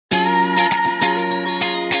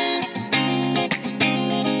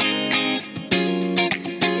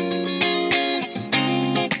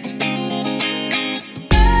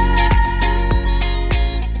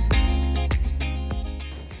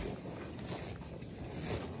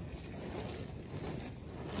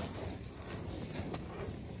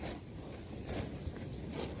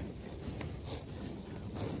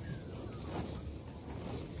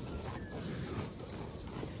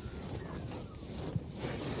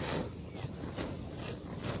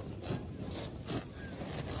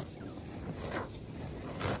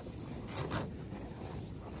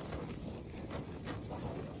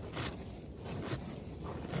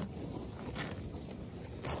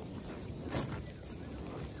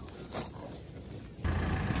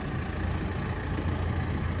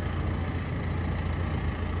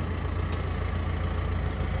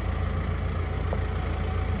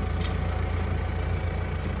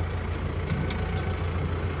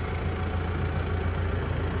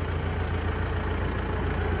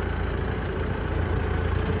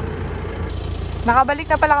Nakabalik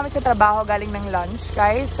na pala kami sa trabaho galing ng lunch,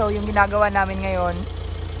 guys. So, yung ginagawa namin ngayon,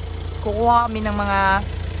 kukuha kami ng mga,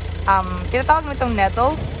 tinatawag mo itong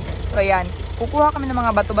nettle. So, ayan. Kukuha kami ng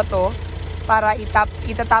mga bato-bato para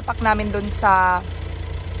itatapak namin dun sa,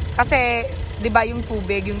 kasi, di ba yung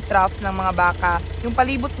tubig, yung trough ng mga baka, yung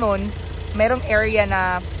palibot nun, merong area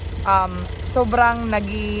na sobrang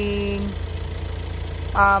naging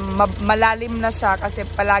malalim na siya kasi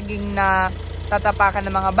palaging na tatapakan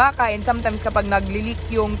ng mga baka, and sometimes kapag nagli-leak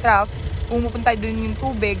yung trough, pumupunta dun yung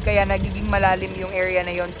tubig, kaya nagiging malalim yung area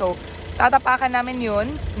na yon. So, tatapakan namin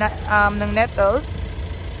yun ng nettle,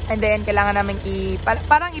 and then kailangan namin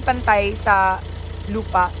parang ipantay sa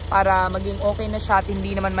lupa para maging okay na siya at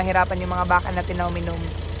hindi naman mahirapan yung mga baka natin na uminom.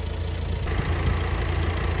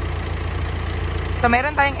 So,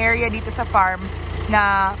 meron tayong area dito sa farm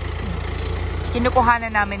na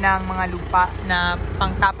kinukuhanan namin ng mga lupa na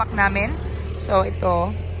pangtapak namin. So,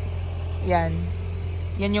 ito, yan.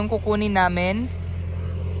 Yan yung kukunin namin.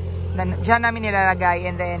 Diyan namin nilalagay,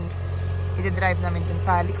 and then, i-drive namin dun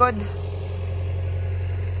sa likod.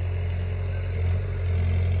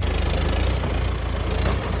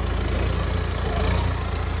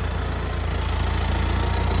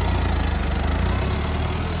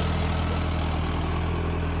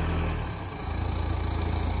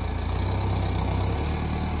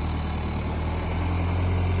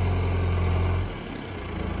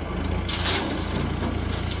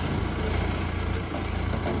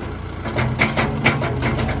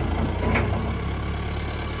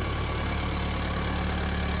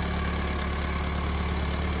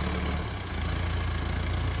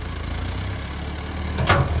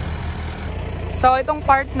 So, itong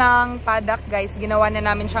part ng paddock, guys, ginawa na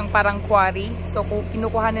namin siyang parang quarry. So,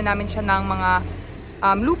 kinukuha na namin siya ng mga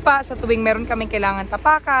lupa sa tuwing meron kaming kailangan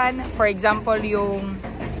tapakan. For example, yung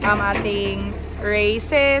ating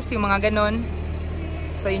races, yung mga ganon.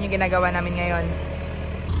 So, yun yung ginagawa namin ngayon.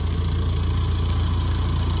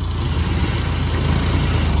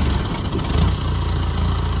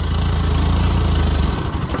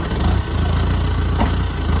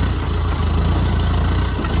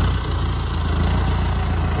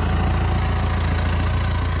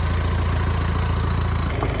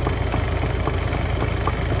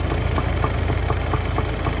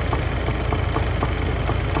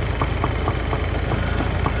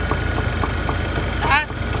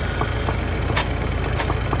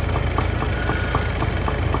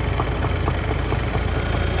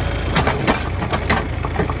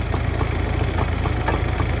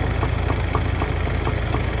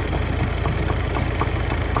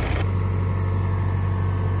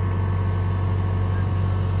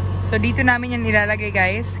 So, dito namin yan ilalagay,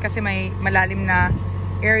 guys, kasi may malalim na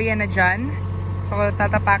area na dyan. So,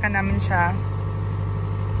 tatapakan namin siya.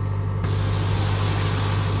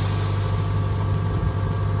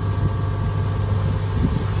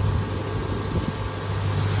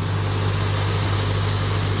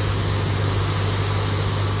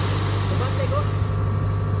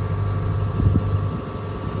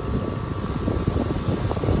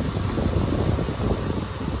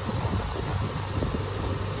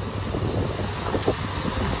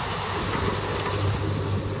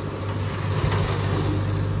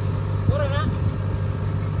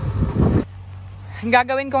 Ang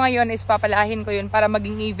gagawin ko ngayon is papalahin ko yun para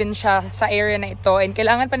maging even siya sa area na ito. And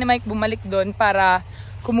kailangan pa ni Mike bumalik doon para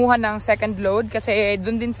kumuha ng second load. Kasi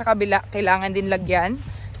doon din sa kabila, kailangan din lagyan.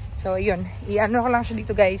 So, yun. I-ano ko lang siya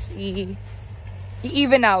dito, guys.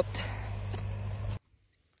 I-even out.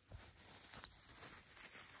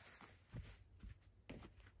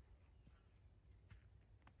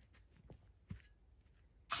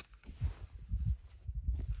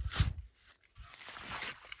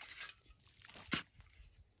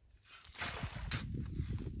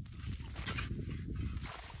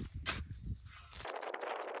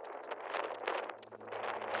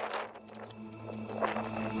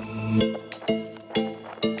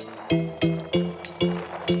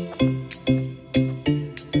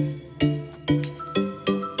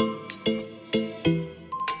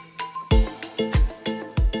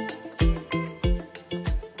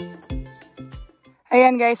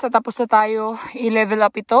 Ayan guys, so tapos na tayo i-level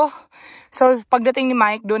up ito. So pagdating ni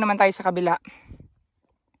Mike, doon naman tayo sa kabila.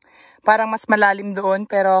 Parang mas malalim doon,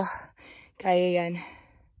 pero kaya yan.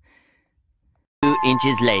 2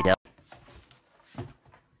 inches later.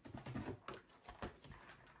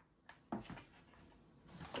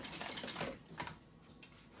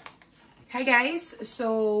 Hi guys,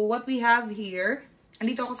 so what we have here,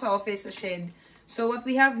 andito ako sa office, sa shed. So what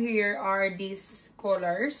we have here are these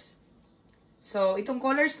colors. So itong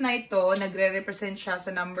colors na ito, nagre-represent siya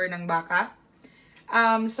sa number ng baka.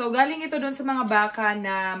 So, galing ito doon sa mga baka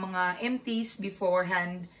na mga empties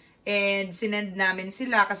beforehand. And sinend namin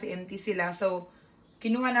sila kasi empty sila. So,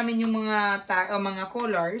 kinuha namin yung mga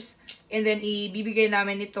collars. And then, ibibigay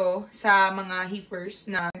namin ito sa mga heifers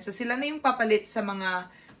na. So, sila na yung papalit sa mga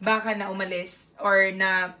baka na umalis or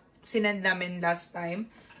na sinend namin last time.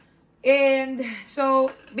 And, so,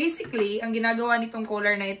 basically, ang ginagawa nitong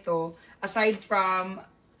collar na ito, aside from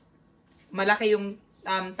malaki yung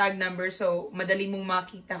tag number, so madali mong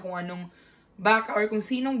makita kung anong baka or kung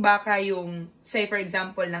sinong baka yung, say for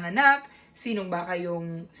example, nanganak, sinong baka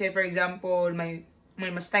yung, say for example, may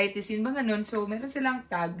mastitis, yun ba ganun. So, meron silang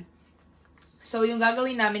tag. So, yung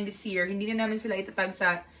gagawin namin this year, hindi na namin sila itatag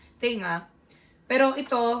sa tenga. Pero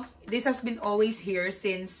ito, this has been always here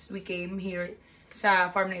since we came here sa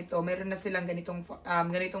farm na ito. Meron na silang ganitong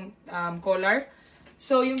collar.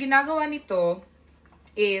 So, yung ginagawa nito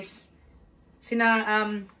is,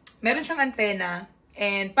 meron siyang antena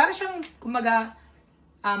and para siyang, kumbaga,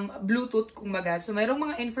 Bluetooth, kumbaga. So,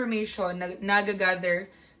 merong mga information na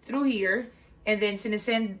nagagather through here and then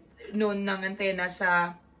sinesend noon ng antena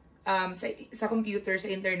sa computer,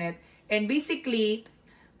 sa internet. And basically,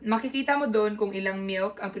 makikita mo doon kung ilang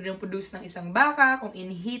milk ang pinoproduce ng isang baka, kung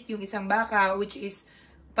in-heat yung isang baka, which is,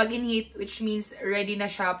 pag in-heat, which means ready na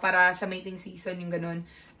siya para sa mating season, yung ganun.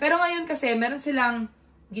 Pero ngayon kasi, meron silang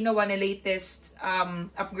ginawa na latest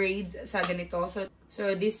upgrades sa ganito.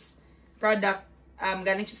 So this product,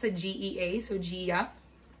 galing siya sa GEA, so GIA.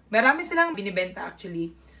 Marami silang binibenta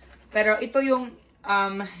actually. Pero ito yung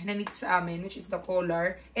nanito sa amin, which is the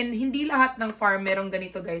collar. And hindi lahat ng farm merong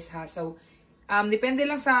ganito guys ha. So, depende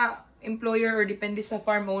lang sa employer or depende sa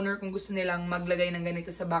farm owner kung gusto nilang maglagay ng ganito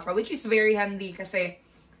sa baka. Which is very handy kasi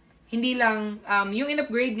hindi lang, yung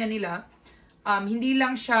in-upgrade nga nila, hindi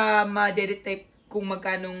lang siya ma-detect kung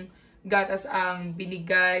magkanong gatas ang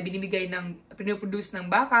binibigay ng pinoproduce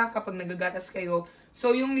ng baka kapag nagagatas kayo.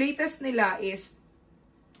 So, yung latest nila is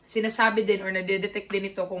sinasabi din or nadedetect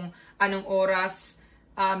din ito kung anong oras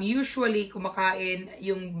usually kumakain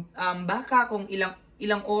yung baka, kung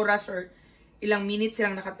ilang oras or ilang minutes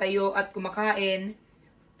silang nakatayo at kumakain.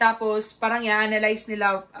 Tapos, parang i-analyze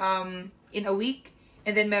nila in a week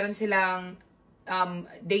and then meron silang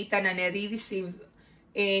data na nare-receive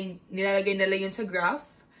and nilalagay nila yun sa graph.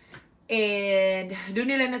 And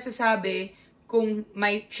doon nila nasasabi kung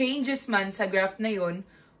may changes man sa graph na yun,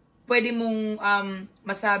 pwede mong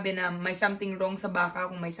masabi na may something wrong sa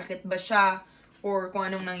baka, kung may sakit ba siya, or kung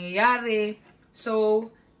anong nangyayari.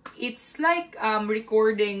 So, it's like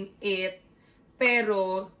recording it,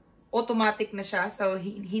 pero automatic na siya. So,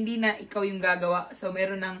 hindi na ikaw yung gagawa. So,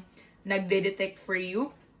 meron nang nagde-detect for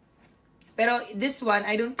you. Pero this one,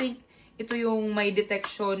 I don't think ito yung may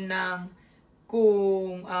detection ng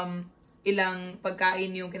kung ilang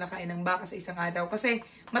pagkain yung kinakain ng baka sa isang araw. Kasi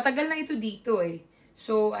matagal na ito dito eh.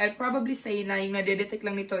 So, I'll probably say na yung nade-detect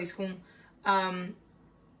lang nito is kung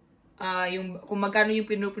kung magkano yung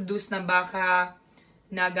pinoproduce ng baka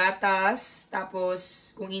na gatas,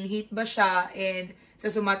 tapos kung in-heat ba siya, and sa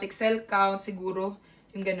somatic cell count, siguro,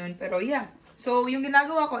 yung ganun. Pero yeah. So, yung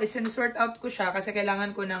ginagawa ko is sort out ko siya kasi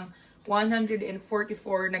kailangan ko ng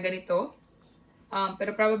 144 na ganito.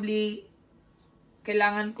 Pero probably,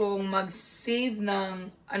 kailangan kong mag-save ng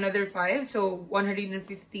another 5. So,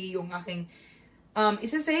 150 yung aking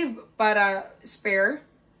isa-save para spare.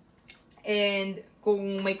 And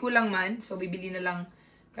kung may kulang man, so bibili na lang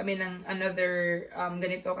kami ng another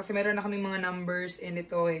ganito. Kasi meron na kami mga numbers and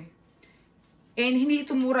ito eh. And hindi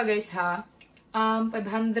ito mura guys ha.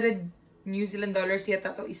 500 New Zealand dollars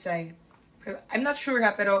yata to isa eh. I'm not sure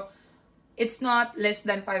ha, pero it's not less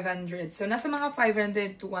than 500. So, nasa mga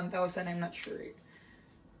 500 to 1,000, I'm not sure.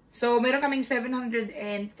 So, meron kaming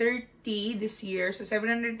 730 this year. So,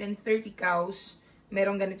 730 cows.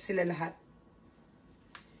 Merong ganito sila lahat.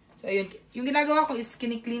 So, ayun. Yung ginagawa ko is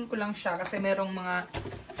kini-clean ko lang siya kasi merong mga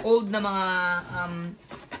old na mga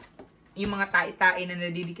yung mga tae-tae na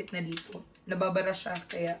nadidikit na dito. Nababara siya.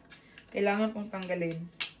 Kaya, kailangan kong tanggalin.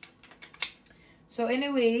 So,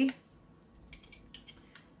 anyway,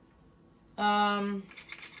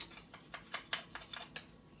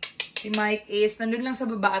 si Mike is nandun lang sa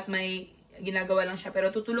baba at may ginagawa lang siya.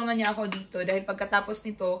 Pero tutulungan niya ako dito dahil pagkatapos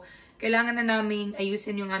nito, kailangan na namin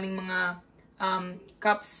ayusin yung aming mga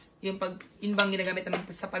cups, yun bang ginagamit namin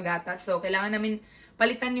sa paggatas. So, kailangan namin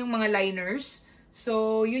palitan yung mga liners.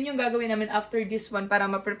 So, yun yung gagawin namin after this one para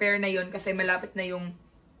ma-prepare na yun kasi malapit na yung,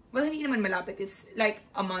 well, hindi naman malapit. It's like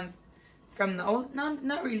a month from now.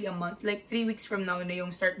 Not really a month. Like 3 weeks from now na yung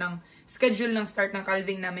schedule ng start ng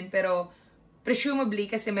calving namin. Pero, presumably,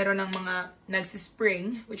 kasi meron ng mga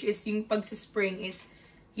nagsispring, which is yung pagsispring is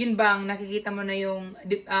yun bang nakikita mo na yung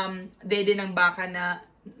dede ng baka na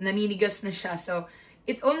naninigas na siya. So,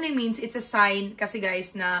 it only means it's a sign kasi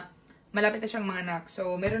guys na malapit na siyang manganak.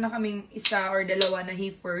 So, meron na kaming isa or dalawa na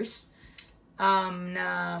heifers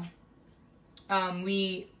na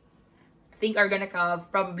we think are gonna calve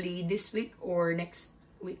probably this week or next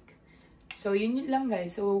week. So, yun lang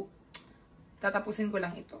guys. So, tatapusin ko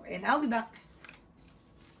lang ito. And I'll be back.